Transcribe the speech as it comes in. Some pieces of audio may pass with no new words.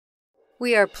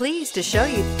We are pleased to show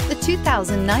you the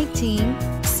 2019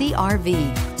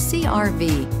 CR-V.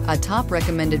 CR-V, a top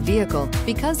recommended vehicle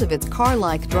because of its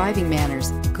car-like driving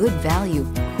manners, good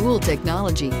value, cool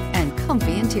technology, and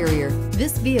comfy interior.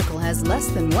 This vehicle has less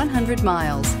than 100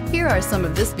 miles. Here are some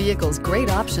of this vehicle's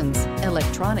great options: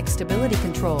 electronic stability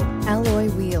control, alloy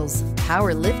wheels,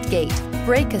 power lift gate,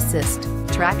 brake assist,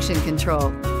 traction control,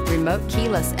 remote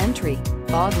keyless entry,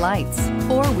 fog lights,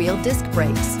 four-wheel disc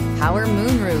brakes, power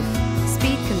moonroof,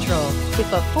 speed control.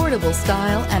 If affordable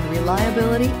style and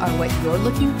reliability are what you're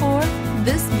looking for,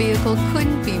 this vehicle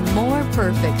couldn't be more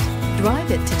perfect. Drive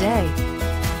it today.